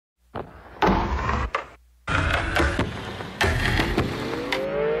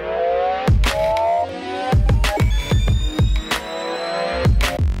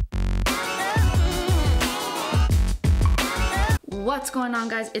What's going on,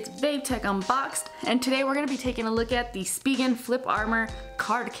 guys? It's Vapetech Unboxed, and today we're going to be taking a look at the Spigen Flip Armor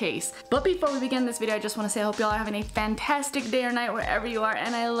card case. But before we begin this video, I just want to say I hope y'all are having a fantastic day or night wherever you are,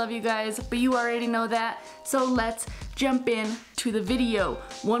 and I love you guys, but you already know that. So let's jump in to the video.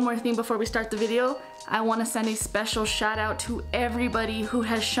 One more thing before we start the video. I want to send a special shout out to everybody who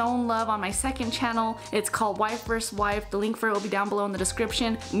has shown love on my second channel. It's called Wife vs. Wife. The link for it will be down below in the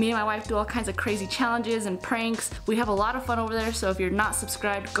description. Me and my wife do all kinds of crazy challenges and pranks. We have a lot of fun over there, so if you're not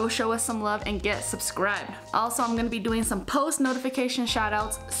subscribed, go show us some love and get subscribed. Also, I'm going to be doing some post notification shout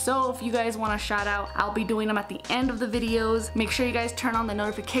outs, so if you guys want a shout out, I'll be doing them at the end of the videos. Make sure you guys turn on the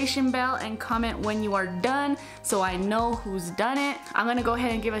notification bell and comment when you are done so I know who's done it. I'm going to go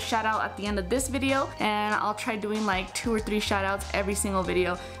ahead and give a shout out at the end of this video, and I'll try doing like 2 or 3 shout outs every single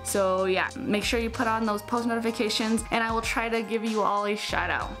video. So yeah, make sure you put on those post notifications and I will try to give you all a shout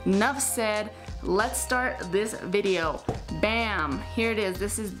out. Enough said, let's start this video. Bam! Here it is.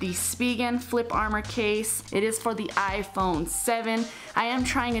 This is the Spigen Flip Armor case. It is for the iPhone 7. I am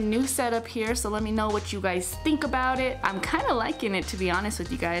trying a new setup here, so let me know what you guys think about it. I'm kind of liking it, to be honest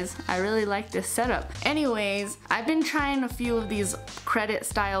with you guys. I really like this setup. Anyways, I've been trying a few of these credit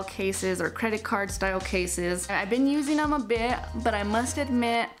style cases or credit card style cases. I've been using them a bit, but I must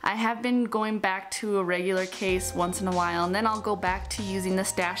admit I have been going back to a regular case once in a while, and then I'll go back to using the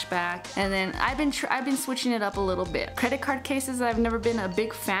stash back, and then I've been switching it up a little bit. Credit card cases I've never been a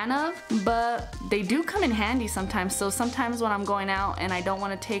big fan of, but they do come in handy sometimes. So sometimes when I'm going out and I don't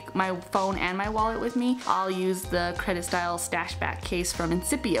want to take my phone and my wallet with me, I'll use the credit style stash back case from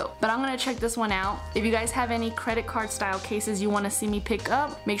Incipio. But I'm gonna check this one out. If you guys have any credit card style cases you want to see me pick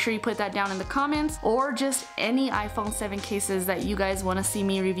up, make sure you put that down in the comments, or just any iPhone 7 cases that you guys want to see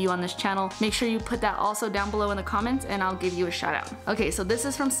me review on this channel. Make sure you put that also down below in the comments and I'll give you a shout out. Okay, so this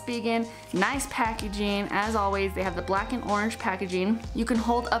is from Spigen. Nice packaging. As always, they have the black and orange packaging. You can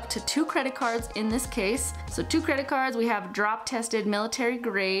hold up to 2 credit cards in this case. So 2 credit cards. We have drop tested military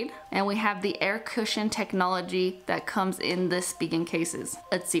grade, and we have the air cushion technology that comes in the Spigen cases.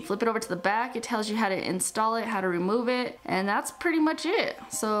 Let's see, flip it over to the back. It tells you how to install it, how to remove it, and that's pretty much it.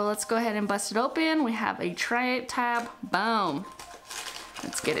 So let's go ahead and bust it open. We have a try it tab. Boom.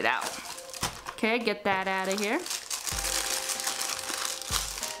 Let's get it out. Okay, get that out of here.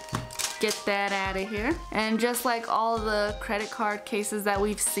 Get that out of here. And just like all the credit card cases that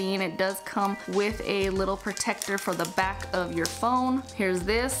we've seen, it does come with a little protector for the back of your phone. Here's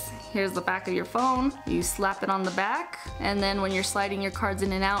this. Here's the back of your phone. You slap it on the back, and then when you're sliding your cards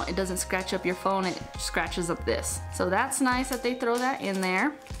in and out, it doesn't scratch up your phone, it scratches up this. So that's nice that they throw that in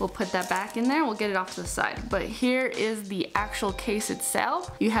there. We'll put that back in there, we'll get it off to the side. But here is the actual case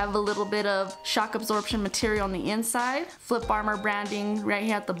itself. You have a little bit of shock absorption material on the inside, Flip Armor branding right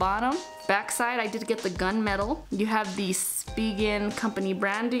here at the bottom. Backside, I did get the gunmetal. You have the Spigen company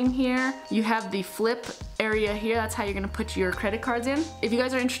branding here. You have the flip area here. That's how you're gonna put your credit cards in. If you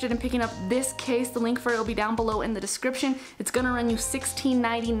guys are interested in picking up this case, the link for it will be down below in the description. It's gonna run you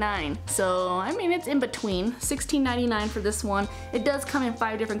 $16.99. So, I mean, it's in between. $16.99 for this one. It does come in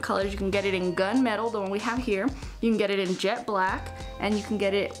 5 different colors. You can get it in gunmetal, the one we have here. You can get it in jet black, and you can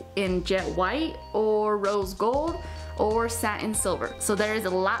get it in jet white or rose gold, or satin silver. So there is a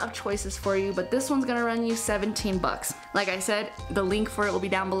lot of choices for you, but this one's gonna run you 17 bucks. Like I said, the link for it will be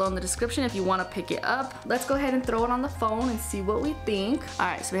down below in the description if you wanna pick it up. Let's go ahead and throw it on the phone and see what we think. All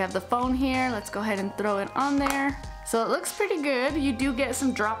right, so we have the phone here. Let's go ahead and throw it on there. So it looks pretty good. You do get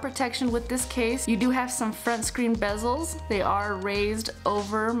some drop protection with this case. You do have some front screen bezels. They are raised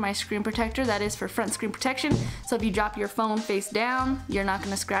over my screen protector. That is for front screen protection. So if you drop your phone face down, you're not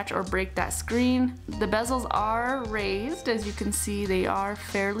gonna scratch or break that screen. The bezels are raised. As you can see, they are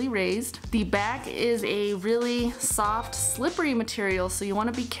fairly raised. The back is a really soft, slippery material, so you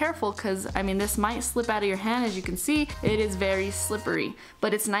wanna be careful because, I mean, this might slip out of your hand. As you can see, it is very slippery,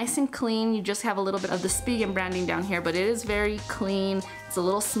 but it's nice and clean. You just have a little bit of the Spigen branding down here, but it is very clean. It's a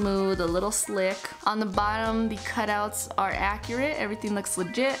little smooth, a little slick. On the bottom, the cutouts are accurate. Everything looks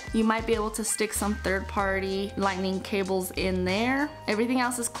legit. You might be able to stick some third-party lightning cables in there. Everything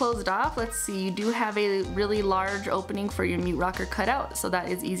else is closed off. Let's see, you do have a really large opening for your mute rocker cutout, so that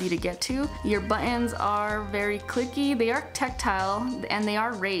is easy to get to. Your buttons are very clicky. They are tactile and they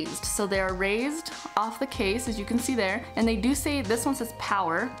are raised. So they are raised off the case, as you can see there. And they do say, this one says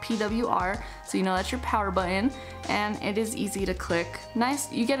power, PWR, so you know that's your power button, and it is easy to click.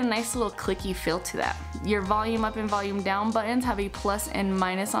 Nice, you get a nice little clicky feel to that. Your volume up and volume down buttons have a plus and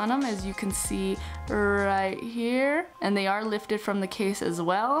minus on them, as you can see right here, and they are lifted from the case as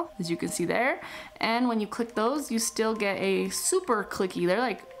well, as you can see there. And when you click those, you still get a super clicky.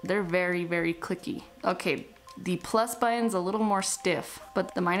 They're very, very clicky. Okay, the plus button's a little more stiff,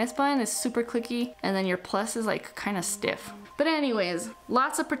 but the minus button is super clicky, and then your plus is like kind of stiff. But anyways,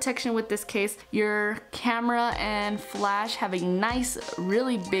 lots of protection with this case. Your camera and flash have a nice,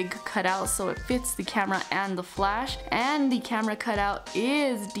 really big cutout, so it fits the camera and the flash. And the camera cutout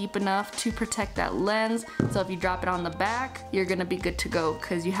is deep enough to protect that lens. So if you drop it on the back, you're gonna be good to go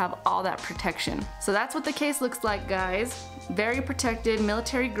because you have all that protection. So that's what the case looks like, guys. Very protected,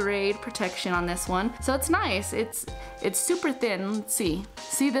 military grade protection on this one. So it's nice. It's super thin. Let's see.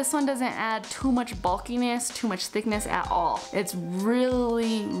 See, this one doesn't add too much bulkiness, too much thickness at all. It's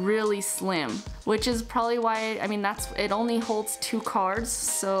really, really slim, which is probably why, I mean, it only holds 2 cards,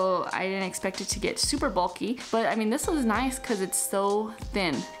 so I didn't expect it to get super bulky. But I mean, this one's nice because it's so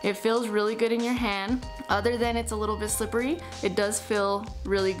thin. It feels really good in your hand. Other than it's a little bit slippery, it does feel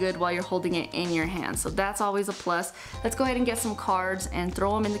really good while you're holding it in your hand. So that's always a plus. Let's go ahead and get some cards and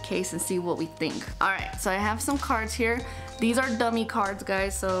throw them in the case and see what we think. All right, so I have some cards here. These are dummy cards,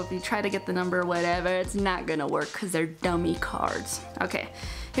 guys, so if you try to get the number, whatever, it's not gonna work because they're dummy cards. Okay,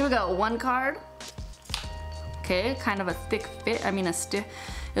 here we go. 1 card. Okay, kind of a thick fit. I mean, a stiff.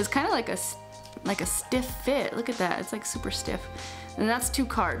 It's kind of like a stiff fit. Look at that. It's like super stiff. And that's 2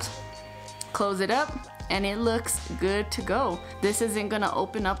 cards. Close it up, and it looks good to go. This isn't gonna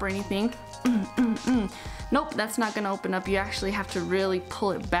open up or anything. Nope, that's not gonna open up. You actually have to really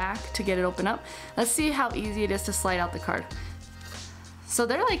pull it back to get it open up. Let's see how easy it is to slide out the card. So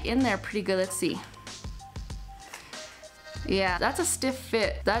they're like in there pretty good. Let's see. Yeah, that's a stiff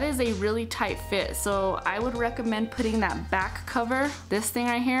fit. That is a really tight fit. So I would recommend putting that back cover, this thing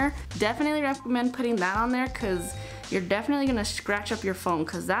right here. Definitely recommend putting that on there because you're definitely gonna scratch up your phone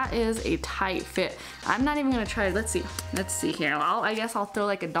because that is a tight fit. I'm not even gonna try it. Let's see here. I guess I'll throw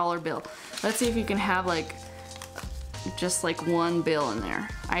like a $1 bill. Let's see if you can have like just like 1 bill in there.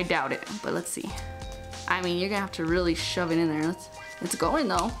 I doubt it, but let's see. I mean, you're gonna have to really shove it in there. It's going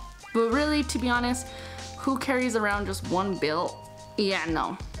though. But really, to be honest, who carries around just 1 bill? Yeah,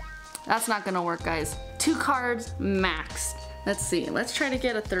 no. That's not gonna work, guys. 2 cards max. Let's see. Let's try to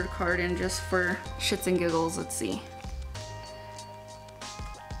get a 3rd card in just for shits and giggles. Let's see.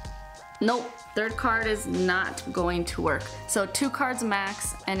 Nope, 3rd card is not going to work. So 2 cards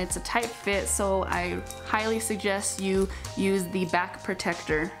max, and it's a tight fit, so I highly suggest you use the back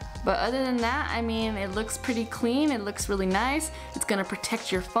protector. But other than that, I mean, it looks pretty clean. It looks really nice. It's gonna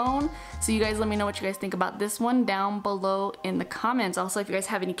protect your phone. So you guys let me know what you guys think about this one down below in the comments. Also, if you guys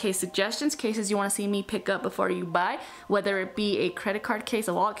have any case suggestions, cases you wanna see me pick up before you buy, whether it be a credit card case,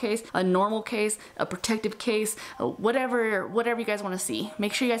 a wallet case, a normal case, a protective case, whatever you guys wanna see.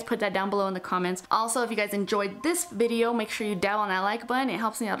 Make sure you guys put that down below in the comments. Also, if you guys enjoyed this video, make sure you dab on that like button. It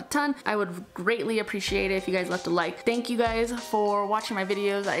helps me out a ton. I would greatly appreciate it if you guys left a like. Thank you guys for watching my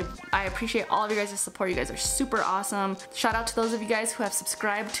videos. I appreciate all of you guys' support. You guys are super awesome. Shout out to those of you guys who have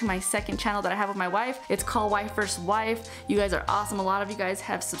subscribed to my 2nd channel that I have with my wife. It's called Wife vs. Wife. You guys are awesome. A lot of you guys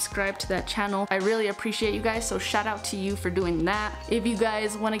have subscribed to that channel. I really appreciate you guys, so shout out to you for doing that. If you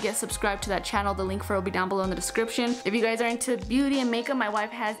guys want to get subscribed to that channel, the link for it will be down below in the description. If you guys are into beauty and makeup, my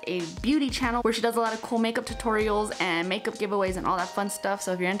wife has a beauty channel where she does a lot of cool makeup tutorials and makeup giveaways and all that fun stuff,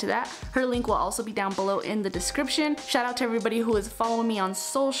 so if you're into that, her link will also be down below in the description. Shout out to everybody who is following me on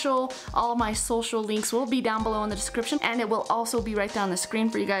social. All my social links will be down below in the description, and it will also be right down the screen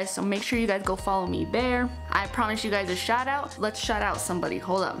for you guys, so make sure you guys go follow me there. I promise you guys a shout out. Let's shout out somebody.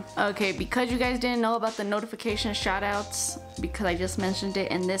 Hold up. Okay, because you guys didn't know about the notification shout outs, because I just mentioned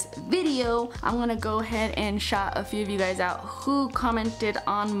it in this video, I'm gonna go ahead and shout a few of you guys out who commented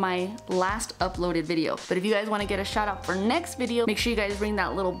on my last uploaded video. But if you guys want to get a shout out for next video, make sure you guys ring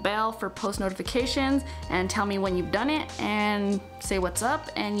that little bell for post notifications and tell me when you've done it and say what's up,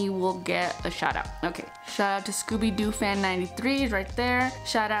 and you will get a shout out. Okay, shout out to Scooby-Doo Fan 93 right there.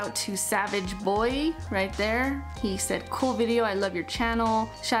 Shout out to Savage Boy right there. He said, cool video, I love your channel.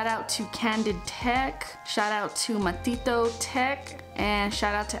 Shout out to Candid Tech. Shout out to Matito Tech. And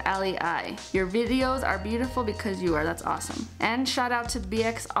shout out to Ali I. Your videos are beautiful because you are. That's awesome. And shout out to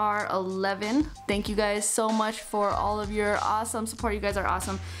BXR11. Thank you guys so much for all of your awesome support. You guys are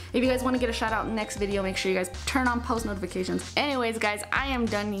awesome. If you guys want to get a shout out next video, make sure you guys turn on post notifications. Anyways, guys, I am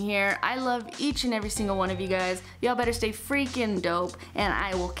done here. I love each and every single one of you guys. Y'all better stay freaking dope, and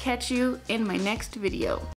I will catch you in my next video.